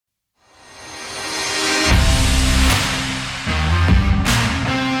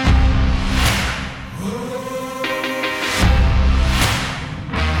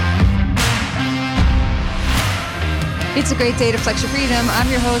It's a great day to flex your freedom. I'm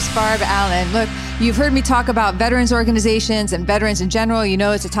your host, Barb Allen. Look, you've heard me talk about veterans organizations and veterans in general. You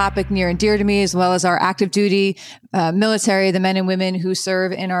know, it's a topic near and dear to me, as well as our active duty military, the men and women who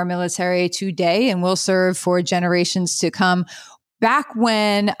serve in our military today and will serve for generations to come. Back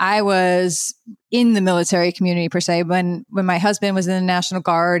when I was in the military community, per se, when my husband was in the National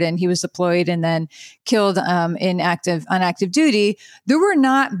Guard and he was deployed and then killed on active duty, there were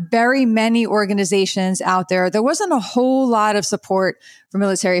not very many organizations out there. There wasn't a whole lot of support for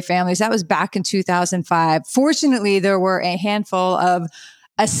military families. That was back in 2005. Fortunately, there were a handful of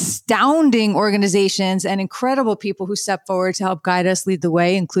astounding organizations and incredible people who stepped forward to help guide us, lead the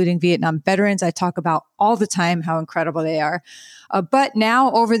way, including Vietnam veterans. I talk about all the time how incredible they are. But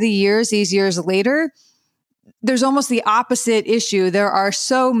now, over the years, these years later, there's almost the opposite issue. There are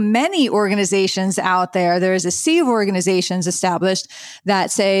so many organizations out there. There is a sea of organizations established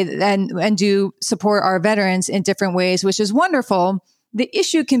that say and do support our veterans in different ways, which is wonderful. The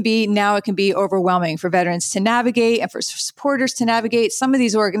issue can be overwhelming for veterans to navigate and for supporters to navigate. Some of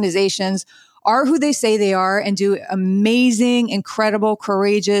these organizations are who they say they are and do amazing, incredible,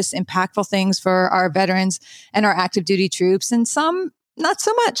 courageous, impactful things for our veterans and our active duty troops. And some not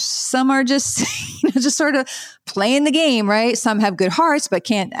so much. Some are just, just sort of playing the game, right? Some have good hearts, but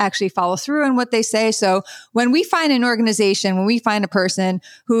can't actually follow through on what they say. So when we find an organization, when we find a person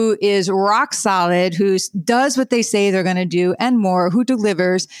who is rock solid, who does what they say they're going to do and more, who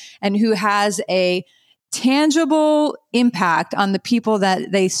delivers and who has a tangible impact on the people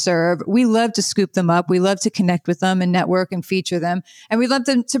that they serve, we love to scoop them up. We love to connect with them and network and feature them. And we love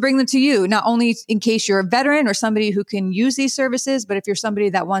to bring them to you, not only in case you're a veteran or somebody who can use these services, but if you're somebody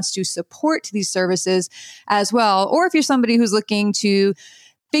that wants to support these services as well, or if you're somebody who's looking to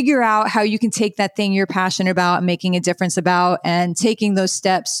figure out how you can take that thing you're passionate about and making a difference about and taking those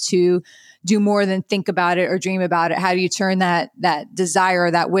steps to do more than think about it or dream about it. How do you turn that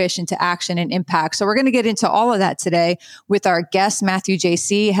desire, that wish into action and impact? So we're going to get into all of that today with our guest. Matthew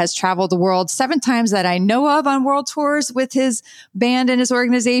JC has traveled the world 7 times that I know of on world tours with his band and his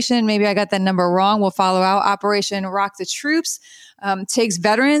organization. Maybe I got that number wrong. We'll follow out. Operation Rock the Troops takes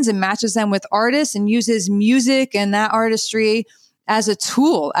veterans and matches them with artists and uses music and that artistry as a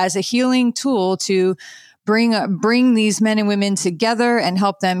tool, as a healing tool to bring these men and women together and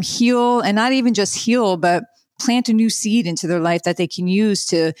help them heal, and not even just heal, but plant a new seed into their life that they can use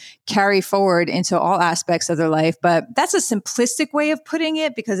to carry forward into all aspects of their life. But that's a simplistic way of putting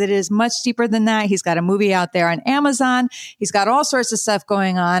it because it is much deeper than that. He's got a movie out there on Amazon. He's got all sorts of stuff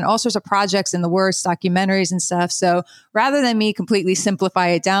going on, all sorts of projects in the works, documentaries and stuff. So rather than me completely simplify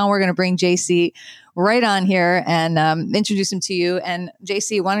it down, we're going to bring JC right on here and introduce him to you. And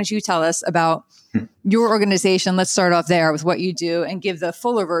JC, why don't you tell us about your organization? Let's start off there with what you do and give the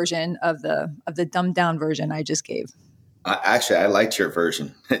fuller version of the dumbed down version I just gave. Actually, I liked your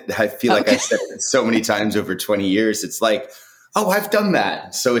version. I feel like I've said it so many times over 20 years. It's like, oh, I've done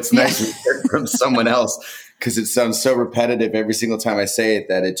that. So it's nice to hear from someone else because it sounds so repetitive every single time I say it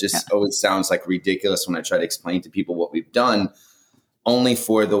that it just always sounds like ridiculous when I try to explain to people what we've done. Only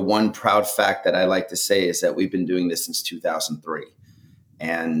for the one proud fact that I like to say is that we've been doing this since 2003.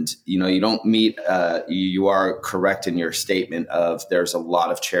 And, you don't meet, you are correct in your statement of there's a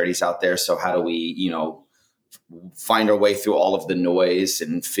lot of charities out there. So how do we, find our way through all of the noise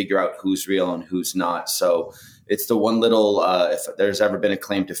and figure out who's real and who's not? So it's the one little, if there's ever been a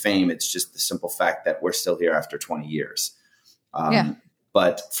claim to fame, it's just the simple fact that we're still here after 20 years.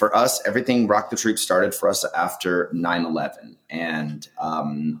 But for us, everything Rock the Troops started for us after 9/11. And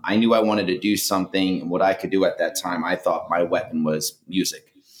I knew I wanted to do something. And what I could do at that time, I thought my weapon was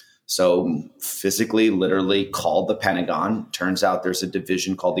music. So physically, literally called the Pentagon. Turns out there's a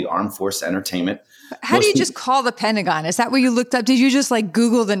division called the Armed Force Entertainment. How do you just call the Pentagon? Is that what you looked up? Did you just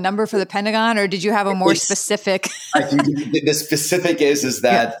Google the number for the Pentagon, or did you have a more specific? I think the specific is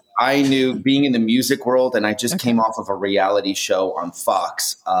that I knew being in the music world, and I just came off of a reality show on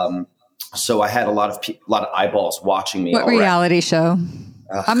Fox. So I had a lot of eyeballs watching me. What reality show?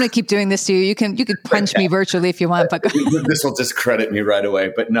 I'm going to keep doing this to you. You can punch me virtually if you want. But this will discredit me right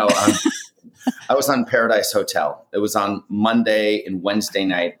away. But no, I was on Paradise Hotel. It was on Monday and Wednesday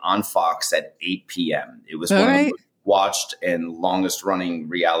night on Fox at 8 p.m. It was one of the most watched and longest running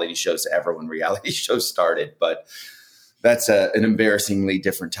reality shows ever when reality shows started. But that's an embarrassingly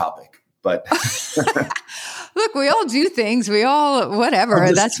different topic. But look, we all do things. We all,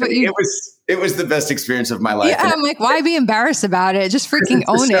 whatever. That's what you. It was the best experience of my life. Yeah, I'm like, why be embarrassed about it? Just freaking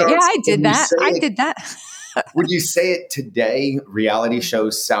own it. Yeah, I did that. Would you say it today? Reality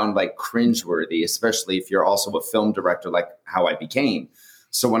shows sound like cringeworthy, especially if you're also a film director, like how I became.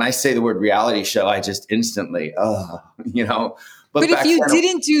 So when I say the word reality show, I just instantly, you know. But if you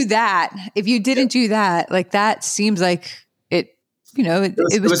didn't do that, like that seems like it, you know,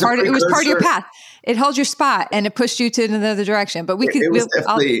 it was part of your path. It held your spot and it pushed you to another direction. But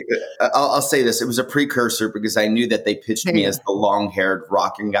I'll say this. It was a precursor because I knew that they pitched me as the long-haired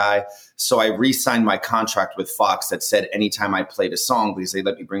rocking guy. So I re-signed my contract with Fox that said anytime I played a song, because they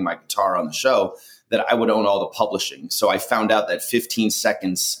let me bring my guitar on the show, that I would own all the publishing. So I found out that 15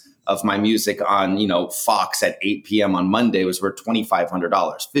 seconds of my music on, you know, Fox at 8 p.m. on Monday was worth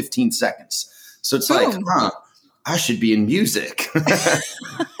 $2,500, 15 seconds. So it's like, I should be in music.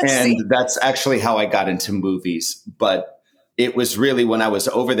 And that's actually how I got into movies. But it was really when I was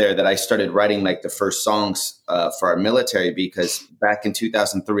over there that I started writing like the first songs for our military, because back in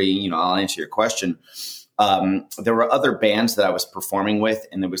 2003, you know, I'll answer your question. There were other bands that I was performing with,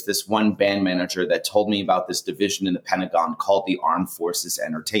 and there was this one band manager that told me about this division in the Pentagon called the Armed Forces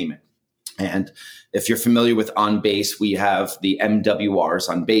Entertainment. And if you're familiar with On Base, we have the MWRs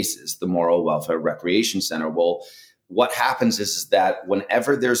on bases, the Moral Welfare Recreation Center. Well, what happens is that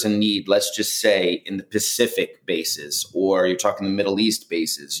whenever there's a need, let's just say in the Pacific bases, or you're talking the Middle East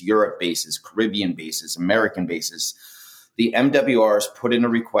bases, Europe bases, Caribbean bases, American bases, the MWRs put in a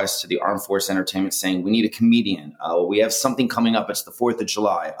request to the Armed Force Entertainment saying, we need a comedian. We have something coming up. It's the 4th of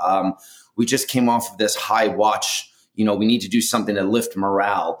July. We just came off of this high watch. You know, we need to do something to lift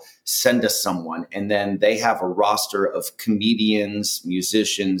morale. Send us someone. And then they have a roster of comedians,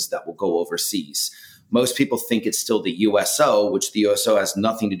 musicians that will go overseas. Most people think it's still the USO, which the USO has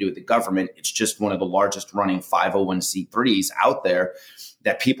nothing to do with the government. It's just one of the largest running 501c3s out there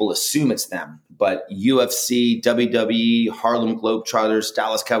that people assume it's them. But UFC, WWE, Harlem Globetrotters,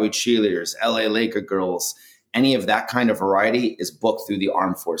 Dallas Cowboy Cheerleaders, LA Laker Girls, any of that kind of variety is booked through the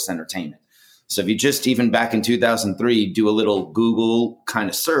Armed Force Entertainment. So if you just even back in 2003, do a little Google kind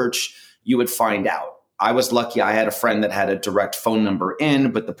of search, you would find out. I was lucky I had a friend that had a direct phone number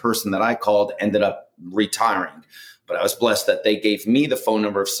in, but the person that I called ended up retiring. But I was blessed that they gave me the phone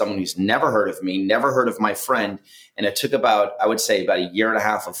number of someone who's never heard of me, never heard of my friend. And it took about a year and a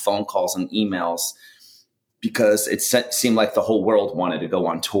half of phone calls and emails, because it seemed like the whole world wanted to go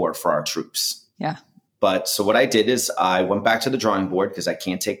on tour for our troops. Yeah. But so what I did is I went back to the drawing board, because I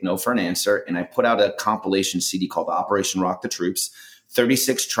can't take no for an answer. And I put out a compilation CD called Operation Rock the Troops,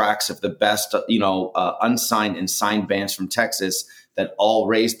 36 tracks of the best, unsigned and signed bands from Texas that all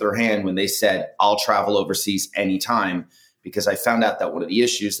raised their hand when they said, I'll travel overseas anytime. Because I found out that one of the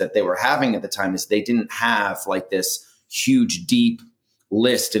issues that they were having at the time is they didn't have like this huge, deep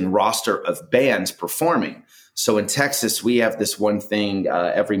list and roster of bands performing. So in Texas, we have this one thing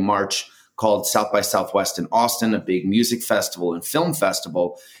every March called South by Southwest in Austin, a big music festival and film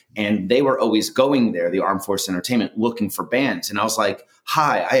festival. And they were always going there, the Armed Force Entertainment, looking for bands. And I was like,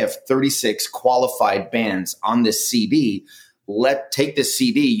 hi, I have 36 qualified bands on this CD. Take this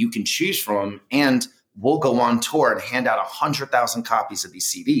CD, you can choose from, and we'll go on tour and hand out 100,000 copies of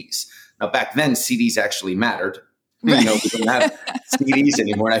these CDs. Now, back then, CDs actually mattered. You know, we don't have CDs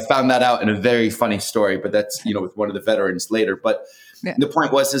anymore. And I found that out in a very funny story, but that's, you know, with one of the veterans later. But the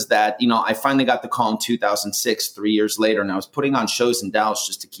point is that, you know, I finally got the call in 2006, 3 years later, and I was putting on shows in Dallas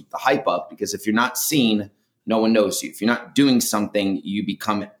just to keep the hype up, because if you're not seen, no one knows you. If you're not doing something, you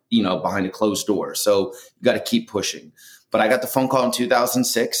become, you know, behind a closed door. So you got to keep pushing. But I got the phone call in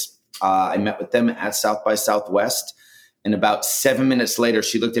 2006. I met with them at South by Southwest. And about 7 minutes later,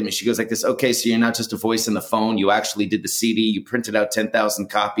 she looked at me. She goes like this, okay, so you're not just a voice on the phone. You actually did the CD. You printed out 10,000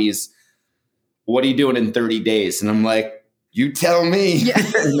 copies. What are you doing in 30 days? And I'm like, you tell me. Yeah.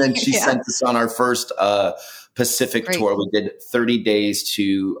 And then she sent us on our first Pacific tour. We did 30 days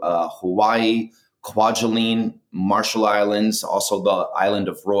to Hawaii, Kwajalein, Marshall Islands, also the island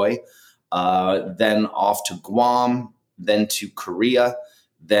of Roy, then off to Guam, then to Korea,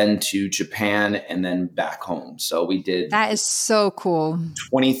 then to Japan, and then back home. So we did. That is so cool.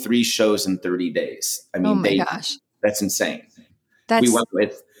 23 shows in 30 days. I mean, gosh, that's insane. We went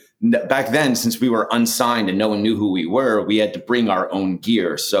with, back then, since we were unsigned and no one knew who we were, we had to bring our own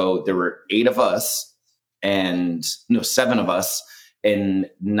gear. So there were 7 of us and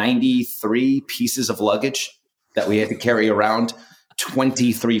 93 pieces of luggage that we had to carry around,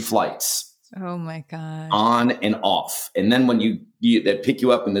 23 flights. Oh my God. On and off. And then when they pick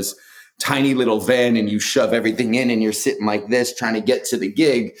you up in this tiny little van and you shove everything in and you're sitting like this trying to get to the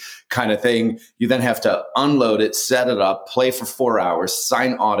gig kind of thing, you then have to unload it, set it up, play for 4 hours,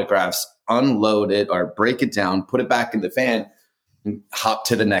 sign autographs, unload it or break it down, put it back in the van and hop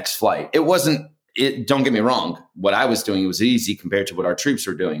to the next flight. Don't get me wrong. What I was doing was easy compared to what our troops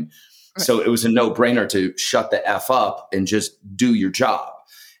were doing. Right. So it was a no-brainer to shut the F up and just do your job.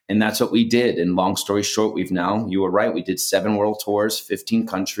 And that's what we did. And long story short, you were right, we did 7 world tours, 15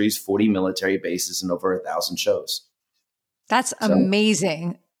 countries, 40 military bases, and over 1,000 shows. That's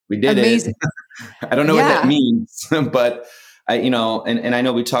amazing. We did it. I don't know what that means, but and I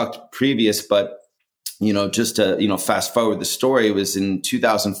know we talked previous, but just to, fast forward the story, it was in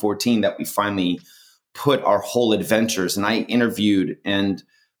 2014 that we finally put our whole adventures, and I interviewed and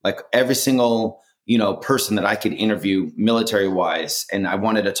like every single, person that I could interview military wise. And I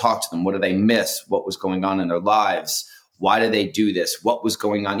wanted to talk to them. What do they miss? What was going on in their lives? Why do they do this? What was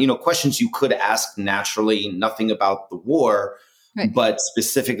going on? Questions you could ask naturally, nothing about the war, right, but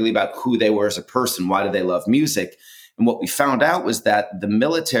specifically about who they were as a person. Why do they love music? And what we found out was that the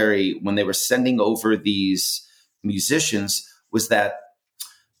military, when they were sending over these musicians, was that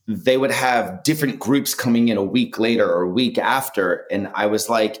they would have different groups coming in a week later or a week after. And I was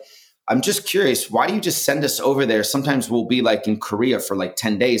like, I'm just curious, why do you just send us over there? Sometimes we'll be like in Korea for like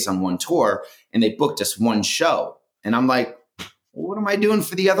 10 days on one tour, and they booked us one show. And I'm like, what am I doing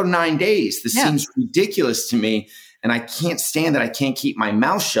for the other 9 days? This seems ridiculous to me. And I can't stand that. I can't keep my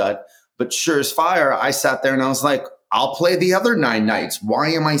mouth shut. But sure as fire, I sat there and I was like, I'll play the other 9 nights. Why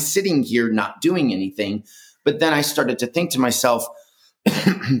am I sitting here not doing anything? But then I started to think to myself,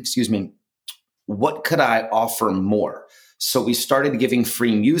 excuse me, what could I offer more? So we started giving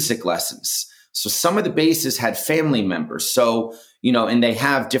free music lessons. So some of the bases had family members. So, and they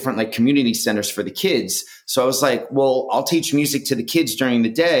have different like community centers for the kids. So I was like, well, I'll teach music to the kids during the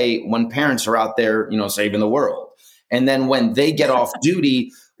day when parents are out there, saving the world. And then when they get off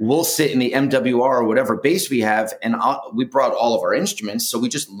duty, we'll sit in the MWR or whatever base we have. And we brought all of our instruments. So we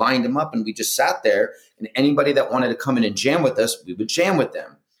just lined them up and we just sat there. And anybody that wanted to come in and jam with us, we would jam with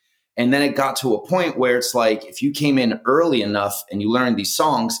them. And then it got to a point where it's like, if you came in early enough and you learned these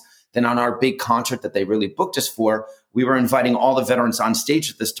songs, then on our big concert that they really booked us for, we were inviting all the veterans on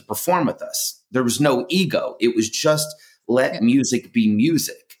stage with us to perform with us. There was no ego. It was just let music be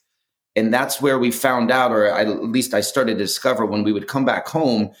music. And that's where we found out, or at least I started to discover, when we would come back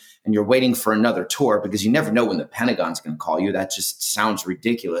home and you're waiting for another tour, because you never know when the Pentagon's going to call you. That just sounds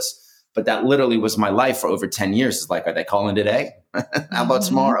ridiculous. But that literally was my life for over 10 years. It's like, are they calling today? How about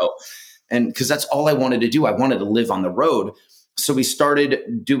tomorrow? And because that's all I wanted to do. I wanted to live on the road. So we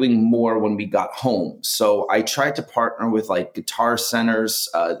started doing more when we got home. So I tried to partner with like guitar centers,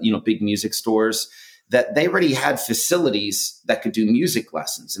 big music stores, that they already had facilities that could do music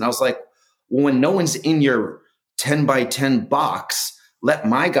lessons. And I was like, well, when no one's in your 10 by 10 box, let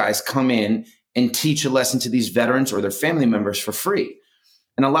my guys come in and teach a lesson to these veterans or their family members for free.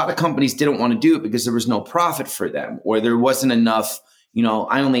 And a lot of companies didn't want to do it because there was no profit for them, or there wasn't enough.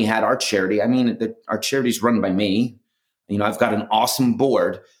 I only had our charity. I mean, our charity's run by me. I've got an awesome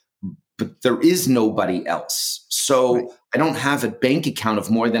board, but there is nobody else. So right. I don't have a bank account of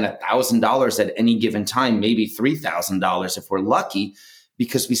more than $1,000 at any given time, maybe $3,000 if we're lucky,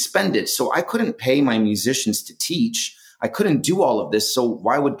 because we spend it. So I couldn't pay my musicians to teach. I couldn't do all of this. So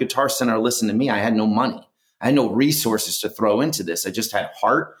why would Guitar Center listen to me? I had no money. I had no resources to throw into this. I just had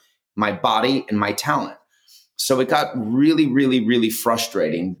heart, my body, and my talent. So it got really, really, really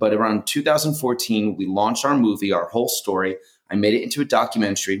frustrating. But around 2014, we launched our movie, our whole story. I made it into a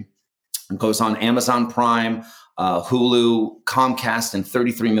documentary. It goes on Amazon Prime, Hulu, Comcast, and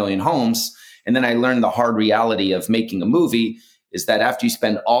 33 million homes. And then I learned the hard reality of making a movie is that after you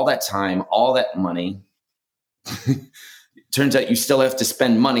spend all that time, all that money, turns out you still have to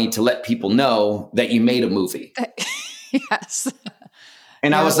spend money to let people know that you made a movie. Yes.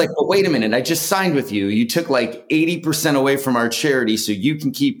 And I was like, but wait a minute, I just signed with you. You took like 80% away from our charity so you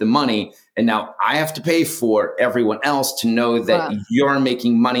can keep the money. And now I have to pay for everyone else to know that you're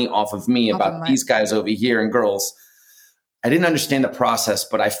making money off of me about these guys over here and girls. I didn't understand the process,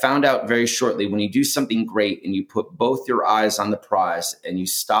 but I found out very shortly when you do something great and you put both your eyes on the prize and you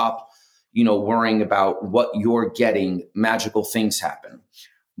stop, worrying about what you're getting, magical things happen.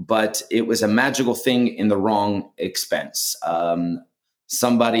 But it was a magical thing in the wrong expense.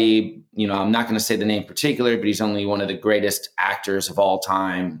 Somebody, I'm not going to say the name particular, but he's only one of the greatest actors of all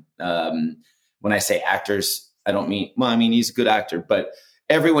time. When I say actors, I mean, he's a good actor, but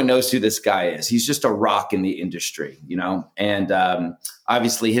everyone knows who this guy is. He's just a rock in the industry, and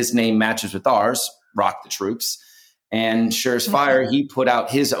obviously his name matches with ours, Rock the Troops. And sure as fire, he put out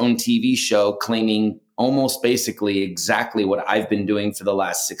his own TV show claiming almost basically exactly what I've been doing for the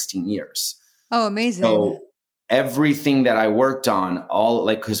last 16 years. Oh, amazing. So everything that I worked on,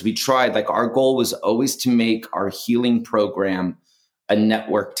 because we tried, our goal was always to make our healing program a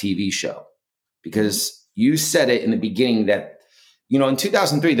network TV show. Because you said it in the beginning that, in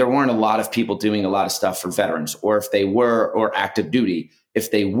 2003, there weren't a lot of people doing a lot of stuff for veterans, or if they were, or active duty.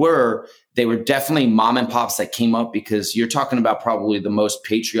 if they were definitely mom and pops that came up, because you're talking about probably the most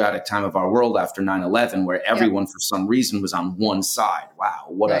patriotic time of our world after 9/11, where everyone for some reason was on one side. Wow,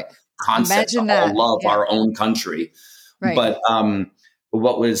 what a concept to all love our own country. Right. But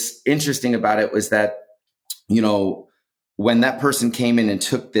what was interesting about it was that, when that person came in and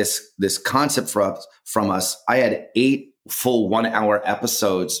took this concept from us, I had 8 full 1-hour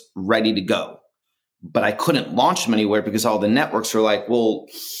episodes ready to go. But I couldn't launch them anywhere because all the networks were like, well,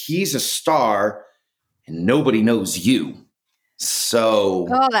 he's a star and nobody knows you. So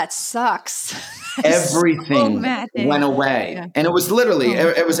that sucks. Everything went away. Yeah. And it was literally,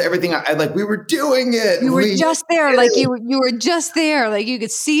 it was everything. We were doing it. You were just there. Like you were just there. Like you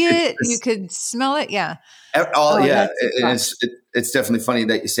could see it. You could smell it. Yeah. It's definitely funny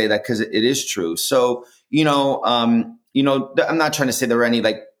that you say that, because it is true. So, I'm not trying to say there were any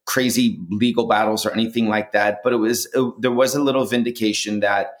like crazy legal battles or anything like that, but there was a little vindication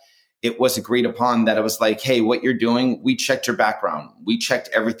that it was agreed upon, that it was like, hey, what you're doing, we checked your background. We checked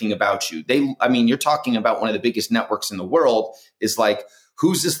everything about you. You're talking about one of the biggest networks in the world, is like,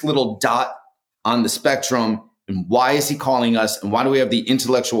 who's this little dot on the spectrum? And why is he calling us? And why do we have the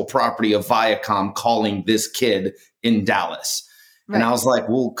intellectual property of Viacom calling this kid in Dallas? Right. And I was like,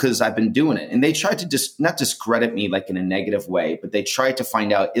 well, because I've been doing it. And they tried to not discredit me like in a negative way, but they tried to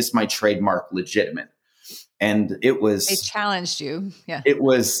find out, is my trademark legitimate? And they challenged you. Yeah. It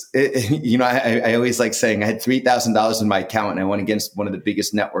was, I always like saying I had $3,000 in my account and I went against one of the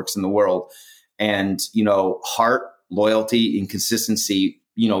biggest networks in the world. And, heart, loyalty, and consistency,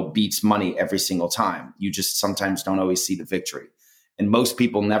 beats money every single time. You just sometimes don't always see the victory. And most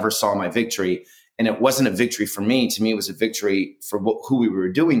people never saw my victory. And it wasn't a victory for me. To me, it was a victory for who we were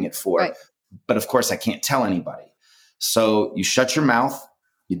doing it for. Right. But of course, I can't tell anybody. So you shut your mouth,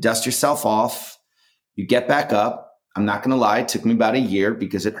 you dust yourself off, you get back up. I'm not going to lie. It took me about a year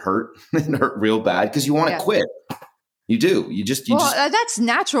because it hurt. It hurt real bad, because you want to quit. You do. That's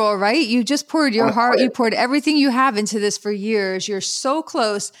natural, right? You just poured your heart, you poured everything you have into this for years. You're so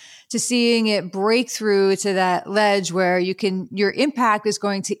close to seeing it break through to that ledge where your impact is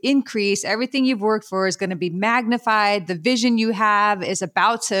going to increase. Everything you've worked for is going to be magnified. The vision you have is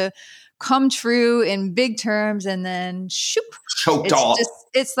about to come true in big terms, and then choked off.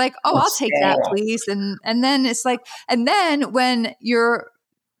 It's like, I'll take that, please. And then it's like, and then when your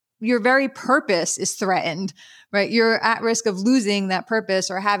very purpose is threatened, right? You're at risk of losing that purpose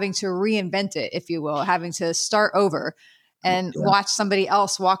or having to reinvent it, if you will, having to start over and watch somebody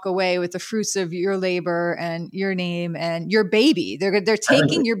else walk away with the fruits of your labor and your name and your baby. They're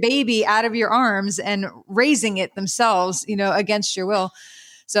taking your baby out of your arms and raising it themselves, agagainst your will.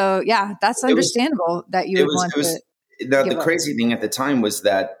 So yeah, that's understandable that you would want to. The crazy thing at the time was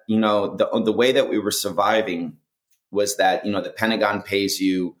that, the way that we were surviving was that, the Pentagon pays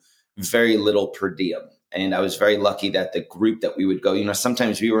you very little per diem. And I was very lucky that the group that we would go,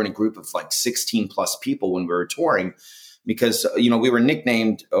 sometimes we were in a group of like 16 plus people when we were touring, because, we were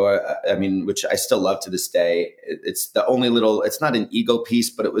nicknamed, which I still love to this day. It's the only it's not an ego piece,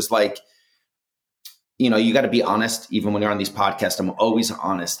 but it was like, you got to be honest. Even when you're on these podcasts, I'm always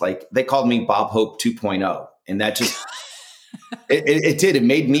honest. Like, they called me Bob Hope 2.0. And that just, it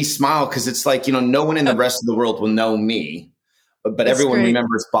made me smile, because it's like, no one in the rest of the world will know me. But everyone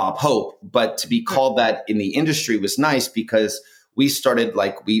remembers Bob Hope. But to be called that in the industry was nice, because we started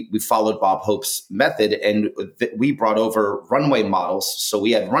we followed Bob Hope's method, and we brought over runway models. So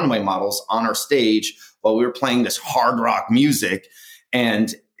we had runway models on our stage while we were playing this hard rock music.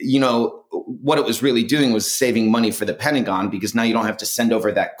 And, what it was really doing was saving money for the Pentagon, because now you don't have to send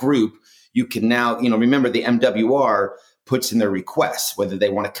over that group. You can now, remember the MWR puts in their requests, whether they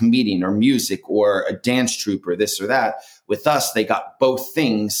want a comedian or music or a dance troupe or this or that. With us, they got both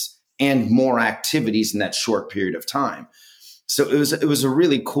things and more activities in that short period of time. So it was a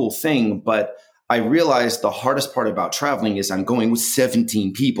really cool thing. But I realized the hardest part about traveling is I'm going with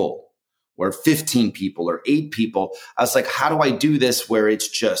 17 people or 15 people or 8 people. I was like, how do I do this where it's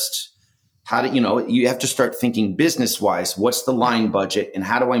just, you have to start thinking business wise, what's the line budget and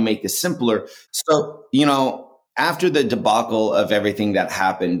how do I make this simpler? So, after the debacle of everything that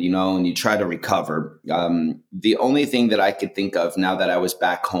happened, and you try to recover, the only thing that I could think of now that I was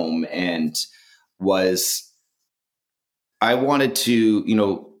back home was I wanted to,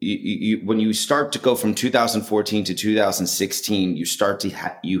 when you start to go from 2014 to 2016,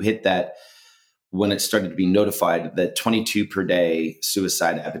 you hit that when it started to be notified that 22 per day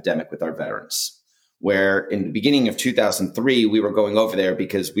suicide epidemic with our veterans, where in the beginning of 2003, we were going over there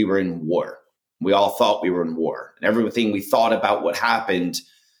because we were in war. We all thought we were in war, and everything we thought about what happened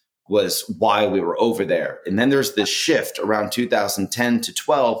was why we were over there. And then there's this shift around 2010 to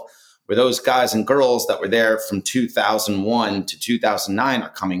 12 where those guys and girls that were there from 2001 to 2009 are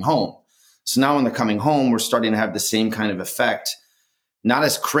coming home. So now when they're coming home, we're starting to have the same kind of effect, not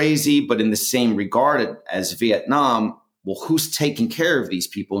as crazy, but in the same regard as Vietnam. Well, who's taking care of these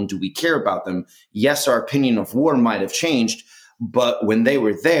people and do we care about them? Yes, our opinion of war might have changed, but when they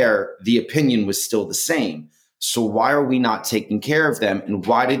were there, the opinion was still the same. So why are we not taking care of them? And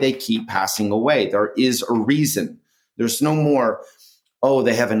why do they keep passing away? There is a reason. There's no more, oh,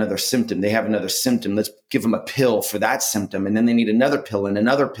 they have another symptom. They have another symptom. Let's give them a pill for that symptom. And then they need another pill and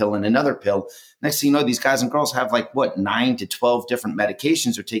another pill and another pill. Next thing you know, these guys and girls have 9 to 12 different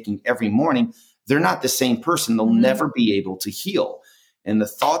medications they're taking every morning. They're not the same person. They'll never be able to heal. And the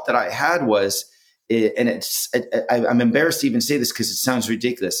thought that I had was, I'm embarrassed to even say this because it sounds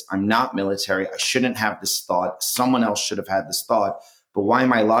ridiculous. I'm not military. I shouldn't have this thought. Someone else should have had this thought. But why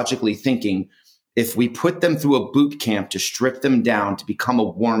am I logically thinking if we put them through a boot camp to strip them down to become a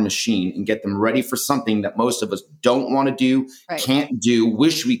war machine and get them ready for something that most of us don't want to do, can't do,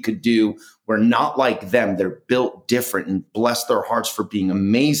 wish we could do, we're not like them. They're built different and bless their hearts for being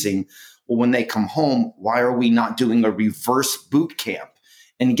amazing. Well, when they come home, why are we not doing a reverse boot camp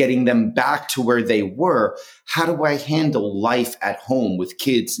and getting them back to where they were? How do I handle life at home with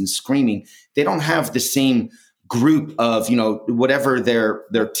kids and screaming? They don't have the same group of, whatever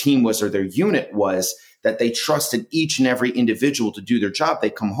their team was or their unit was, that they trusted each and every individual to do their job. They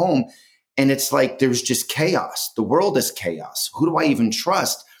come home and it's like there's just chaos. The world is chaos. Who do I even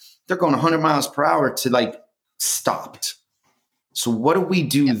trust? They're going 100 miles per hour to stopped. So what do we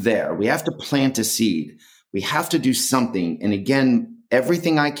do there? We have to plant a seed. We have to do something. And again,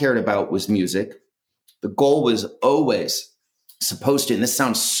 everything I cared about was music. The goal was always supposed to, and this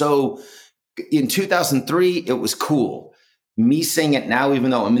sounds so, in 2003, it was cool. Me saying it now,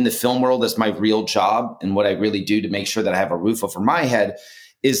 even though I'm in the film world, that's my real job. And what I really do to make sure that I have a roof over my head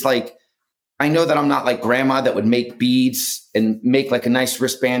is I know that I'm not like grandma that would make beads and make a nice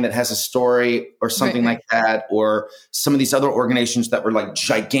wristband that has a story or something like that, or some of these other organizations that were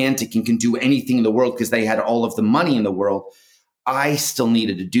gigantic and can do anything in the world because they had all of the money in the world. I still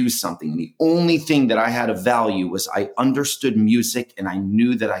needed to do something. The only thing that I had of value was I understood music and I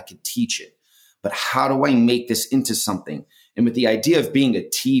knew that I could teach it. But how do I make this into something? And with the idea of being a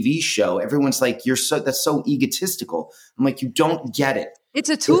TV show, everyone's like, that's so egotistical. I'm like, you don't get it. It's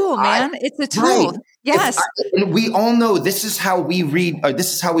a tool, man. It's a tool. Right. Yes. And we all know this is how we read, or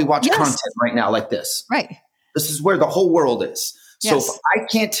this is how we watch content right now, like this. Right. This is where the whole world is. So if I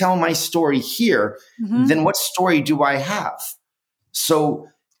can't tell my story here, then what story do I have? So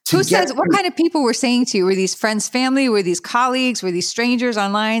what kind of people were saying to you? Were these friends, family? Were these colleagues? Were these strangers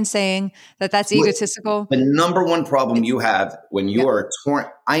online saying that that's egotistical? The number one problem you have when you are torn,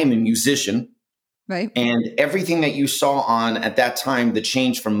 I am a musician. Right. And everything that you saw on at that time, the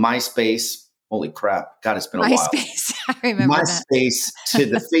change from MySpace, holy crap, God, it's been a while. MySpace, I remember MySpace to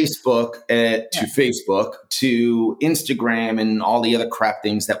the Facebook, to Facebook, to Instagram and all the other crap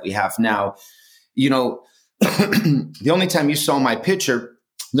things that we have now. The only time you saw my picture,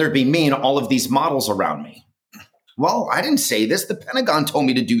 there'd be me and all of these models around me. Well, I didn't say this. The Pentagon told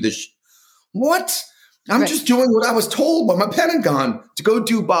me to do this. What? I'm just doing what I was told by my Pentagon to go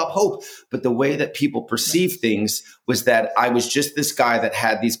do Bob Hope. But the way that people perceive things was that I was just this guy that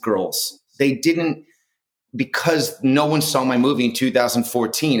had these girls. They didn't, because no one saw my movie in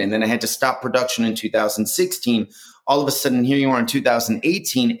 2014, and then I had to stop production in 2016. All of a sudden, here you are in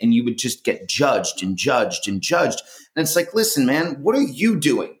 2018, and you would just get judged and judged and judged. And it's like, listen, man, what are you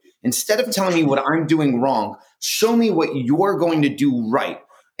doing? Instead of telling me what I'm doing wrong, show me what you're going to do right.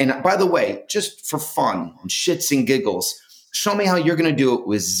 And by the way, just for fun and shits and giggles, show me how you're going to do it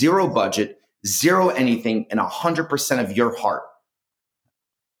with zero budget, zero anything, and 100% of your heart.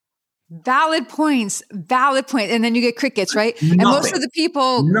 Valid points. And then you get crickets, right? Nothing. And most of the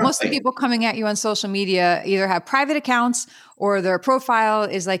people coming at you on social media either have private accounts or their profile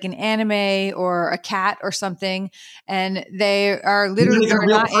is like an anime or a cat or something. And they are literally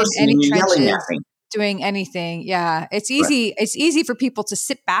not in any trenches doing anything. Yeah. It's easy. Right. It's easy for people to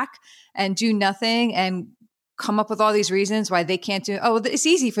sit back and do nothing and come up with all these reasons why they can't do. Oh, it's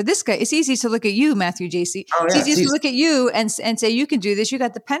easy for this guy. It's easy to look at you, Matthew JC. It's easy to look at you and say, you can do this. You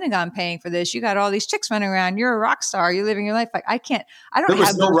got the Pentagon paying for this. You got all these chicks running around. You're a rock star. You're living your life. Like I don't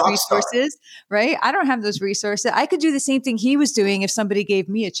have those resources, right? I don't have those resources. I could do the same thing he was doing if somebody gave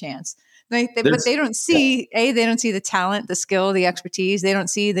me a chance. But they don't see, they don't see the talent, the skill, the expertise. They don't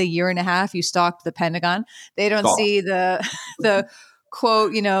see the year and a half you stalked the Pentagon. They don't see the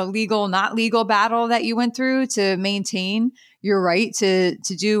quote, legal, not legal battle that you went through to maintain your right to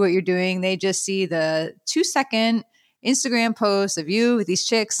do what you're doing. They just see the 2-second Instagram post of you with these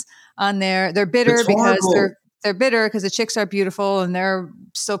chicks on there. They're bitter because they're bitter because the chicks are beautiful and they're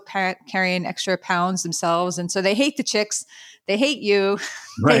still carrying extra pounds themselves. And so they hate the chicks. They hate you.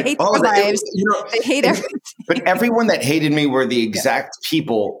 Right. They hate their lives. They hate everything. But everyone that hated me were the exact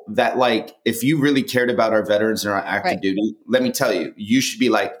people that, like, if you really cared about our veterans and our active duty, let me tell you, you should be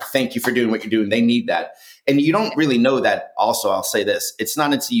like, thank you for doing what you're doing. They need that. And you don't really know that. Also, I'll say this. It's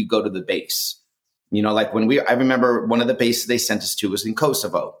not until you go to the base. Like I remember one of the bases they sent us to was in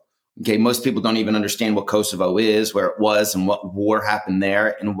Kosovo. Okay. Most people don't even understand what Kosovo is, where it was and what war happened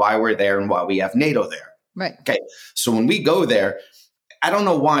there and why we're there and why we have NATO there. Right. Okay. So when we go there, I don't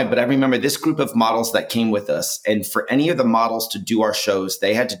know why, but I remember this group of models that came with us. And for any of the models to do our shows,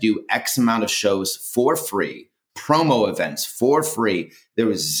 they had to do X amount of shows for free, promo events for free. There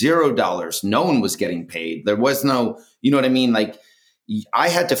was $0. No one was getting paid. There was no, you know what I mean? Like, I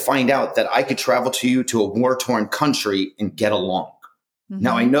had to find out that I could travel to a war-torn country and get along. Mm-hmm.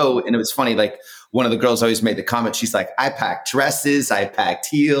 Now I know, and it was funny, like one of the girls always made the comment, she's like, I packed dresses, I packed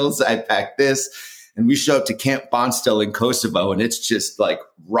heels, I packed this. And we show up to Camp Bonstil in Kosovo, and it's just like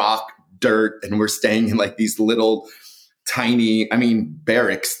rock, dirt, and we're staying in like these little tiny,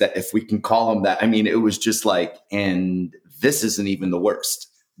 barracks, that if we can call them that. It was just like, and this isn't even the worst.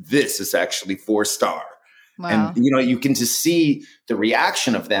 This is actually 4-star. Wow. And, you can just see the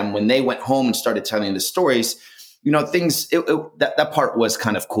reaction of them when they went home and started telling the stories. That part was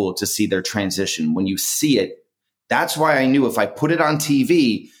kind of cool to see their transition. When you see it, that's why I knew if I put it on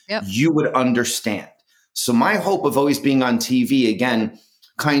TV, you would understand. So my hope of always being on TV, again,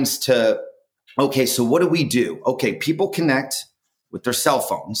 kinds to, okay, so what do we do? Okay, people connect with their cell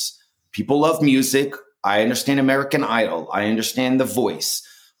phones. People love music. I understand American Idol. I understand The Voice.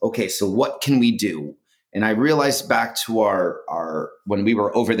 Okay, so what can we do? And I realized back to our when we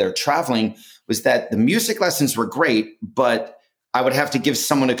were over there traveling, was that the music lessons were great, but I would have to give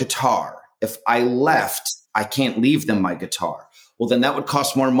someone a guitar. If I left, I can't leave them my guitar. Well, then that would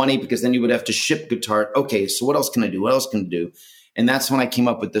cost more money because then you would have to ship guitar. Okay, so what else can I do? What else can I do? And that's when I came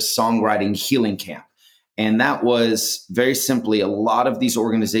up with the Songwriting Healing Camp. And that was very simply a lot of these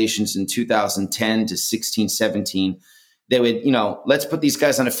organizations in 2010 to 16, 17, they would, let's put these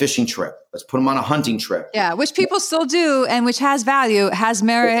guys on a fishing trip. Let's put them on a hunting trip. Yeah, which people still do and which has value, has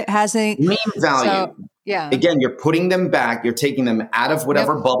merit, has a mean value. So, yeah. Again, you're putting them back. You're taking them out of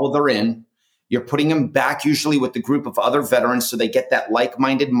whatever bubble they're in. You're putting them back usually with the group of other veterans so they get that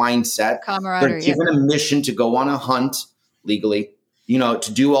like-minded mindset. Camaraderie. They're given a mission to go on a hunt legally,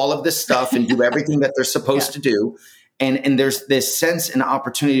 to do all of this stuff and do everything that they're supposed to do. And there's this sense and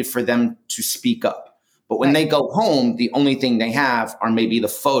opportunity for them to speak up. But when they go home, the only thing they have are maybe the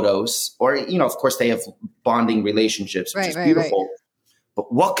photos or, of course they have bonding relationships, which is beautiful. Right.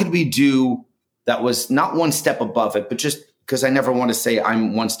 But what could we do that was not one step above it, but just because I never want to say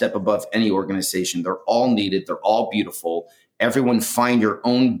I'm one step above any organization. They're all needed. They're all beautiful. Everyone find your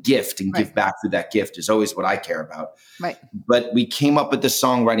own gift and give back through that gift is always what I care about. Right. But we came up with the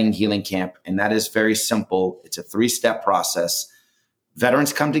Songwriting Healing Camp, and that is very simple. It's a 3-step process.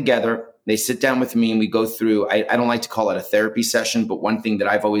 Veterans come together. They sit down with me and we go through, I don't like to call it a therapy session, but one thing that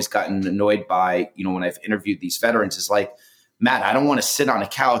I've always gotten annoyed by, when I've interviewed these veterans is like, Matt, I don't want to sit on a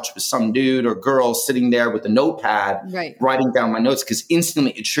couch with some dude or girl sitting there with a notepad, writing down my notes, because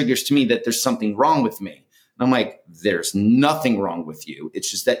instantly it triggers to me that there's something wrong with me. And I'm like, there's nothing wrong with you.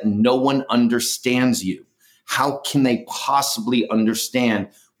 It's just that no one understands you. How can they possibly understand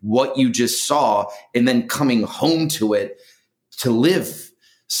what you just saw and then coming home to it to live?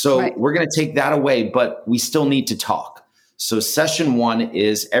 So we're going to take that away, but we still need to talk. So session 1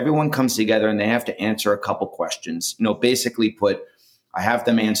 is everyone comes together and they have to answer a couple questions. Basically I have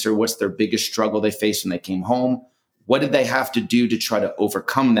them answer what's their biggest struggle they faced when they came home. What did they have to do to try to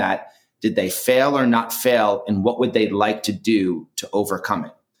overcome that? Did they fail or not fail? And what would they like to do to overcome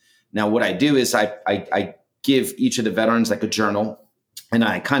it? Now, what I do is I give each of the veterans like a journal, and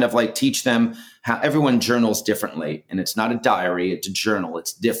I kind of like teach them how everyone journals differently. And it's not a diary, it's a journal.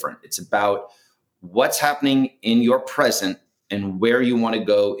 It's different. It's about what's happening in your present and where you want to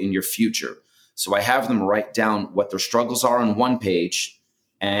go in your future. So I have them write down what their struggles are on one page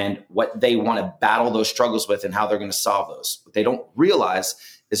and what they want to battle those struggles with and how they're going to solve those. What they don't realize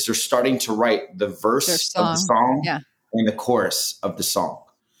is they're starting to write the verse of the song and the chorus of the song.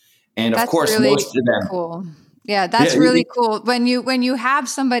 And of course, really most of them, Yeah, that's really cool. When you have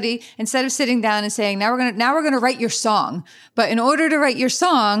somebody, instead of sitting down and saying, now we're gonna write your song. But in order to write your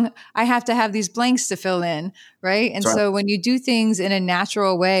song, I have to have these blanks to fill in, right? And so when you do things in a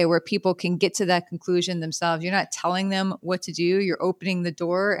natural way where people can get to that conclusion themselves, you're not telling them what to do. You're opening the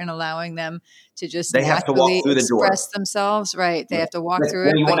door and allowing them to just naturally express themselves. Right. They have to walk through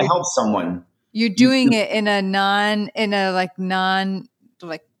it. You want to help someone. You're doing it in a non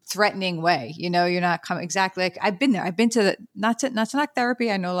threatening way. You're not coming exactly like I've been there. I've been to not to knock therapy.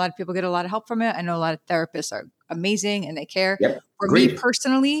 I know a lot of people get a lot of help from it. I know a lot of therapists are amazing and they care. Yep. For me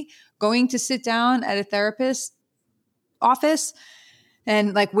personally, going to sit down at a therapist's office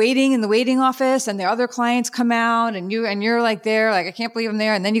and like waiting in the waiting office and their other clients come out and you're like there, like, I can't believe I'm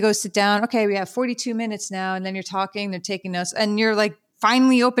there. And then you go sit down. Okay, we have 42 minutes now. And then you're talking, they're taking notes and you're like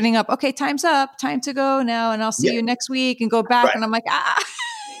finally opening up. Okay, time's up, time to go now. And I'll see you next week and go back. Right. And I'm like,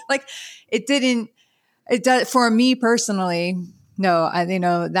 like it does for me personally. No,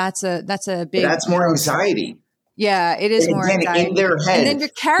 that's a big, that's more anxiety. Yeah, it is more anxiety in their head. And then you're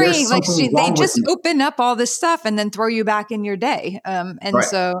carrying they just open up all this stuff and then throw you back in your day.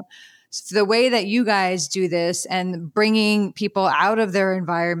 So the way that you guys do this and bringing people out of their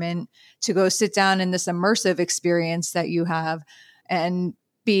environment to go sit down in this immersive experience that you have and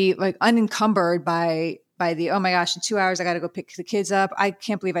be like unencumbered by the, oh my gosh, in 2 hours, I got to go pick the kids up. I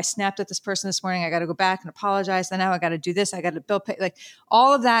can't believe I snapped at this person this morning. I got to go back and apologize. And now I got to do this. I got to bill pay. Like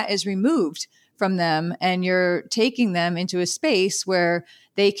all of that is removed from them. And you're taking them into a space where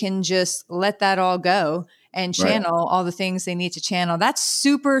they can just let that all go and channel all the things they need to channel. That's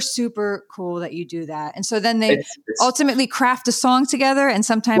super, super cool that you do that. And so then they ultimately craft a song together and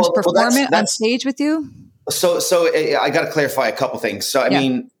sometimes perform it on stage with you. So I got to clarify a couple things. So, I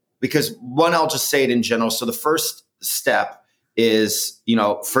mean, because one, I'll just say it in general. So the first step is,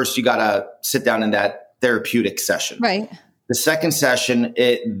 first you got to sit down in that therapeutic session. Right. The second session,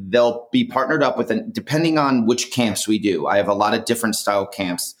 they'll be partnered up with, depending on which camps we do. I have a lot of different style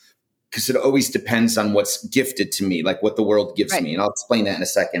camps because it always depends on what's gifted to me, like what the world gives me. And I'll explain that in a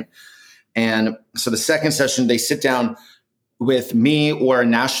second. And so the second session, they sit down with me or a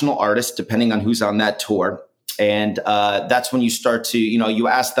national artist, depending on who's on that tour. And that's when you start to, you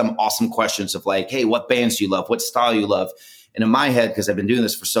ask them awesome questions of like, hey, what bands do you love? What style you love? And in my head, because I've been doing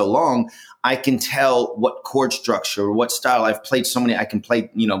this for so long, I can tell what chord structure or what style. I've played so many. I can play,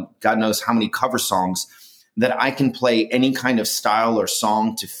 God knows how many cover songs that I can play any kind of style or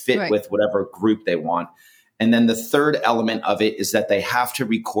song to fit with whatever group they want. And then the third element of it is that they have to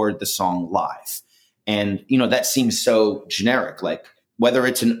record the song live. And, that seems so generic, like whether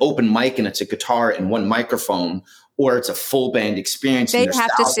it's an open mic and it's a guitar and one microphone, or it's a full band experience. They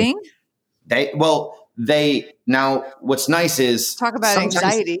have to sing? Now what's nice is talk about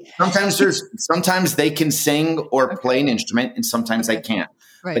anxiety. Sometimes they can sing or play an instrument and sometimes they can't.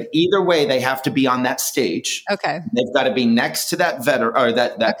 Right. But either way, they have to be on that stage. Okay. They've got to be next to that veteran or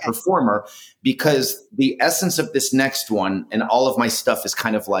that performer, because the essence of this next one and all of my stuff is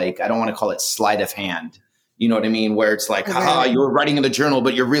kind of like, I don't want to call it sleight of hand. You know what I mean? Where it's like, you're writing in the journal,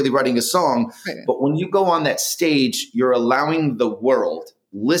 but you're really writing a song. Right. But when you go on that stage, you're allowing the world,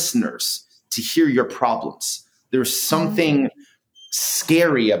 listeners, to hear your problems. There's something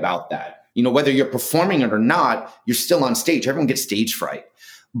scary about that. Whether you're performing it or not, you're still on stage. Everyone gets stage fright.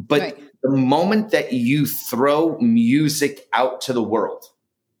 But the moment that you throw music out to the world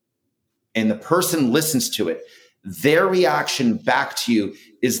and the person listens to it, their reaction back to you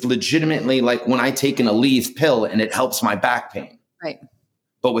is legitimately like when I take an Aleve pill and it helps my back pain. Right.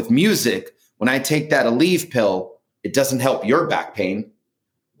 But with music, when I take that Aleve pill, it doesn't help your back pain.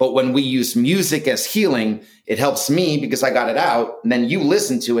 But when we use music as healing, it helps me because I got it out. And then you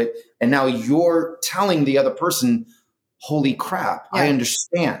listen to it. And now you're telling the other person, holy crap, I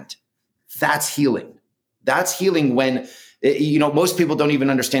understand. That's healing. That's healing when, most people don't even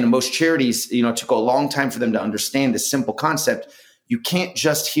understand. And most charities, it took a long time for them to understand this simple concept. You can't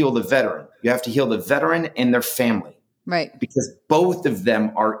just heal the veteran. You have to heal the veteran and their family. Right. Because both of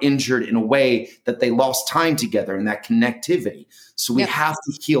them are injured in a way that they lost time together and that connectivity. So we have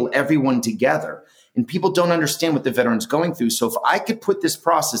to heal everyone together. And people don't understand what the veteran's going through. So if I could put this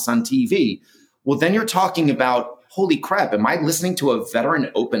process on TV, well, then you're talking about, holy crap, am I listening to a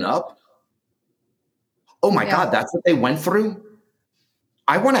veteran open up? Oh my God, that's what they went through?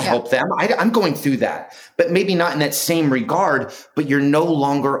 I want to help them. I'm going through that, but maybe not in that same regard, but you're no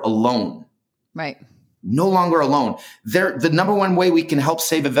longer alone. Right. No longer alone. The number one way we can help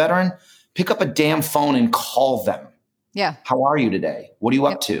save a veteran, pick up a damn phone and call them. Yeah. How are you today? What are you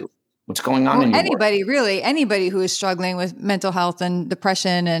up to? What's going on in your anybody, work? Really, anybody who is struggling with mental health and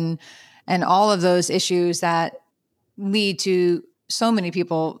depression and all of those issues that lead to so many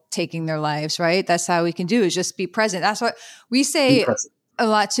people taking their lives, right? That's how we can do is just be present. That's what we say a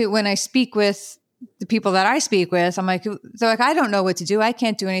lot too. When I speak with the people that I speak with, I'm like, they're like, I don't know what to do. I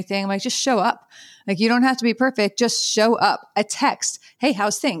can't do anything. I'm like, just show up. Like, you don't have to be perfect. Just show up. A text. Hey,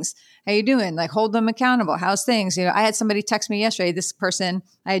 how's things? How you doing? Like, hold them accountable. How's things? You know, I had somebody text me yesterday, this person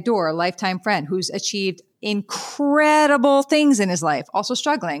I adore, a lifetime friend who's achieved incredible things in his life, also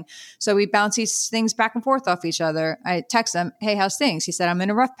struggling. So we bounce these things back and forth off each other. I text him, hey, how's things? He said, I'm in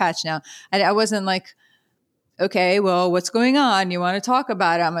a rough patch now. I wasn't like, okay, well, what's going on? You want to talk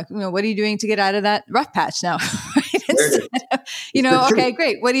about it? I'm like, what are you doing to get out of that rough patch now? Instead of, okay,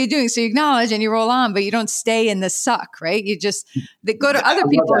 great. What are you doing? So you acknowledge and you roll on, but you don't stay in the suck, right? You just go to other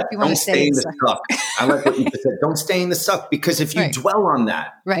people if you want to stay in the suck. I like what you said. Don't stay in the suck, because if you dwell on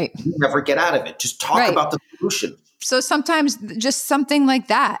that, you never get out of it. Just talk about the solution. So sometimes just something like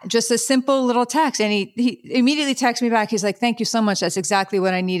that, just a simple little text. And he immediately texts me back. He's like, thank you so much. That's exactly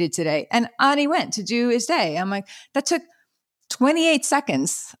what I needed today. And on he went to do his day. I'm like, that took 28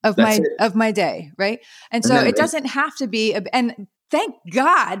 seconds of my day. Right. And so it doesn't have to be, and thank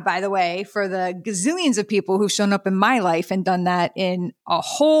God, by the way, for the gazillions of people who've shown up in my life and done that in a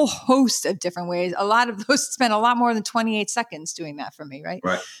whole host of different ways. A lot of those spent a lot more than 28 seconds doing that for me. Right.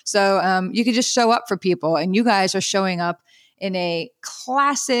 So you can just show up for people, and you guys are showing up in a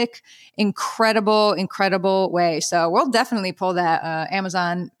classic, incredible way. So we'll definitely pull that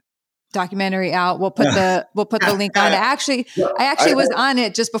Amazon documentary out. We'll put the link on it. I was on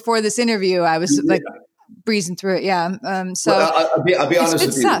it just before this interview. I was breezing through it. Yeah. So I'll be honest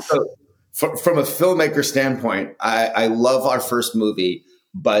with you. So from a filmmaker standpoint, I love our first movie,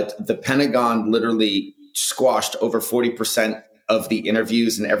 but the Pentagon literally squashed over 40% of the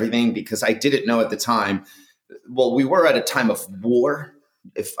interviews and everything, because I didn't know at the time. Well, we were at a time of war,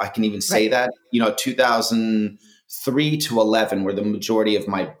 if I can even say that, 2003 to 11 were the majority of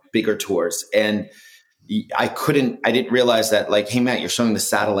my bigger tours. And I didn't realize that, like, hey, Matt, you're showing the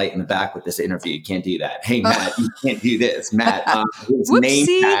satellite in the back with this interview. You can't do that. Hey, Matt, you can't do this. Matt, his name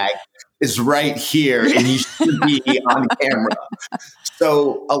tag is right here and you should be on camera.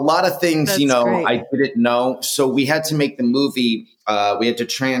 So a lot of things, great. I didn't know. So we had to make the movie. We had to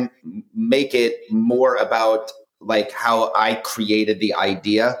try and make it more about like how I created the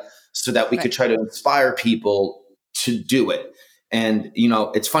idea so that we could try to inspire people to do it. And,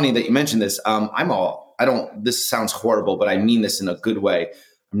 it's funny that you mentioned this. This sounds horrible, but I mean this in a good way.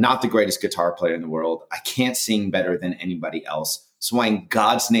 I'm not the greatest guitar player in the world. I can't sing better than anybody else. So why in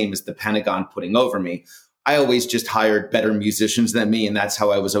God's name is the Pentagon putting over me? I always just hired better musicians than me. And that's how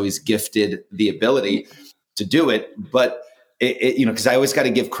I was always gifted the ability to do it. But because I always got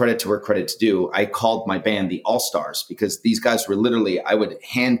to give credit to where credit's due. I called my band the All-Stars because these guys were literally, I would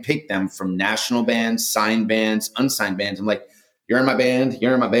handpick them from national bands, signed bands, unsigned bands. I'm like, you're in my band,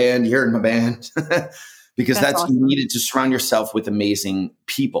 you're in my band, you're in my band. Because that's awesome. You needed to surround yourself with amazing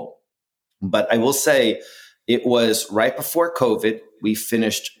people. But I will say it was right before COVID. We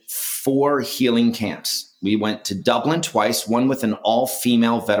finished 4 healing camps. We went to Dublin twice, one with an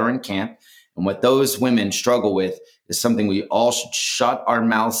all-female veteran camp. And what those women struggle with is something we all should shut our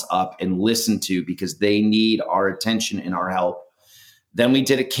mouths up and listen to, because they need our attention and our help. Then we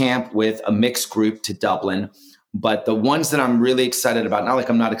did a camp with a mixed group to Dublin. But the ones that I'm really excited about, not like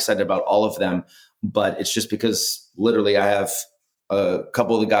I'm not excited about all of them, but it's just because literally I have a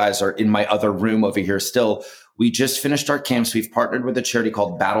couple of the guys are in my other room over here still. We just finished our camps. We've partnered with a charity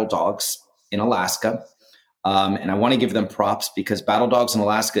called Battle Dogs in Alaska. And I want to give them props because Battle Dogs in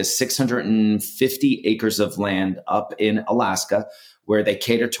Alaska is 650 acres of land up in Alaska where they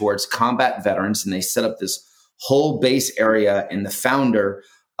cater towards combat veterans. And they set up this whole base area, and the founder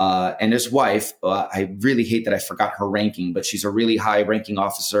and his wife, I really hate that I forgot her ranking, but she's a really high ranking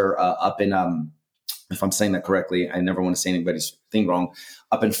officer up in, if I'm saying that correctly, I never want to say anybody's thing wrong,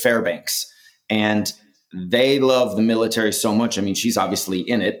 up in Fairbanks. And they love the military so much. I mean, she's obviously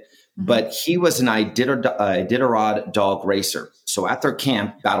in it, but he was an Iditarod dog racer. So at their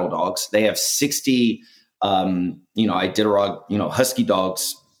camp, Battle Dogs, they have 60, Iditarod, husky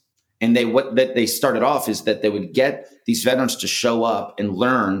dogs. And what they started off is that they would get these veterans to show up and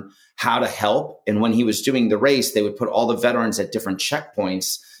learn how to help. And when he was doing the race, they would put all the veterans at different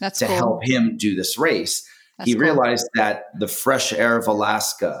checkpoints to help him do this race. He realized that the fresh air of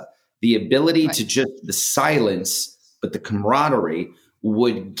Alaska, the ability to just the silence, but the camaraderie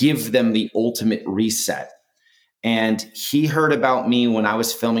would give them the ultimate reset. And he heard about me when I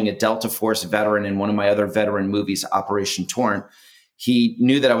was filming a Delta Force veteran in one of my other veteran movies, Operation Torrent. He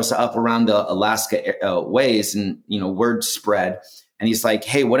knew that I was up around the Alaska ways, and, word spread. And he's like,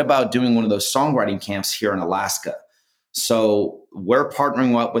 hey, what about doing one of those songwriting camps here in Alaska? So we're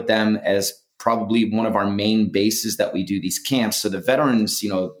partnering up with them as probably one of our main bases that we do these camps. So the veterans,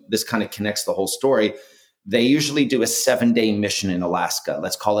 this kind of connects the whole story. They usually do a 7-day mission in Alaska.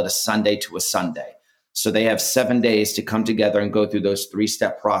 Let's call it a Sunday to a Sunday. So they have 7 days to come together and go through those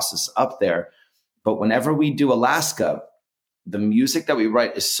 3-step process up there. But whenever we do Alaska, the music that we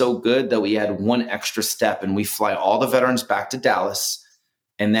write is so good that we add one extra step, and we fly all the veterans back to Dallas.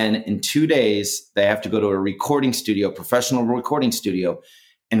 And then in 2 days, they have to go to a recording studio, professional recording studio,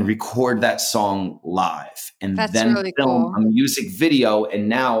 and record that song live. And That's then really film cool. a music video, and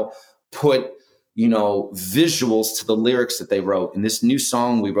now put, visuals to the lyrics that they wrote. And this new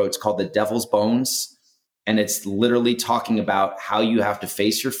song we wrote, it's called The Devil's Bones. And it's literally talking about how you have to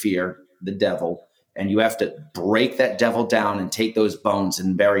face your fear, the devil, and you have to break that devil down and take those bones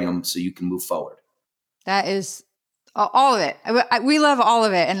and bury them so you can move forward. That is all of it. We love all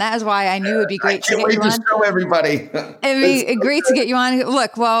of it. And that is why I knew it would be great to get you on. Show everybody. It'd be great to get you on.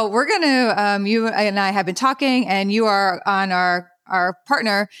 Look, well, we're going to, you and I have been talking, and you are on our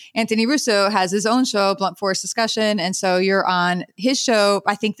partner, Anthony Russo, has his own show, Blunt Force Discussion. And so you're on his show,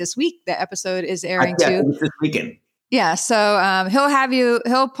 I think this week, the episode is airing too. This weekend. Yeah. So he'll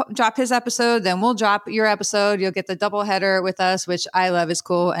drop his episode, then we'll drop your episode. You'll get the double header with us, which I love, is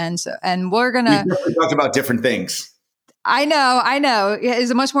cool. And we're going to talk about different things. I know.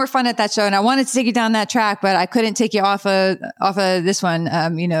 It's much more fun at that show. And I wanted to take you down that track, but I couldn't take you off of this one.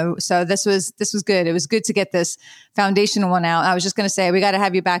 So this was good. It was good to get this foundational one out. I was just going to say, we got to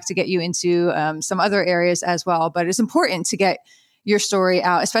have you back to get you into some other areas as well, but it's important to get your story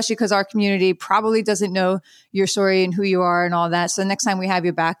out, especially because our community probably doesn't know your story and who you are and all that. So next time we have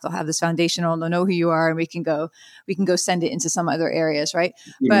you back, they'll have this foundational, they'll know who you are, and we can go send it into some other areas. Right.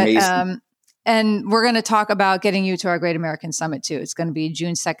 But, and we're going to talk about getting you to our Great American Summit too. It's going to be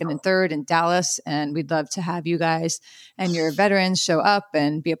June 2nd and 3rd in Dallas. And we'd love to have you guys and your veterans show up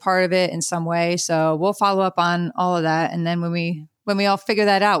and be a part of it in some way. So we'll follow up on all of that. And then when we all figure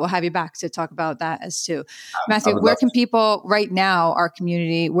that out, we'll have you back to talk about that as too. Matthew, where can people right now, our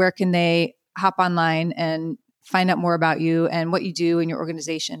community, where can they hop online and find out more about you and what you do in your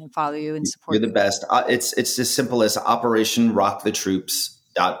organization and follow you and support you? You're the best. It's as simple as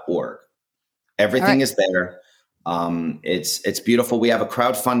OperationRockTheTroops.org. Everything is there. It's beautiful. We have a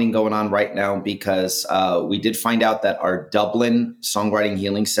crowdfunding going on right now because we did find out that our Dublin songwriting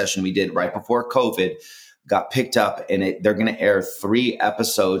healing session we did right before COVID got picked up, and they're going to air 3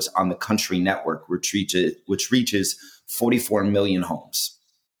 episodes on the Country Network, which reaches 44 million homes.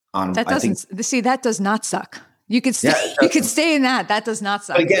 That does not suck. You could stay. You could stay in that. That does not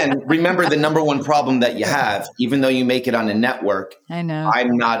suck. But again, remember the number one problem that you have, even though you make it on a network. I know.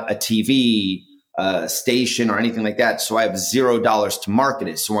 I'm not a TV station or anything like that, so I have $0 to market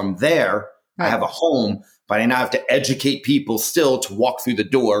it. So I'm there. Right. I have a home, but I now have to educate people still to walk through the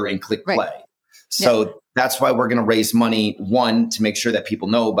door and click play. So that's why we're going to raise money. 1, to make sure that people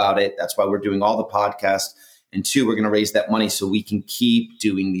know about it. That's why we're doing all the podcasts. And 2, we're going to raise that money so we can keep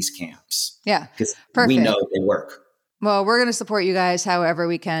doing these camps. Yeah. Because we know they work. Well, we're going to support you guys however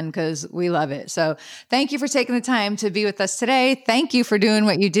we can because we love it. So thank you for taking the time to be with us today. Thank you for doing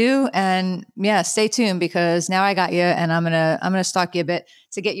what you do. And stay tuned because now I got you, and I'm going to stalk you a bit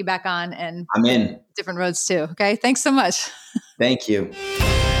to get you back on and I'm in different roads too. Okay. Thanks so much. Thank you.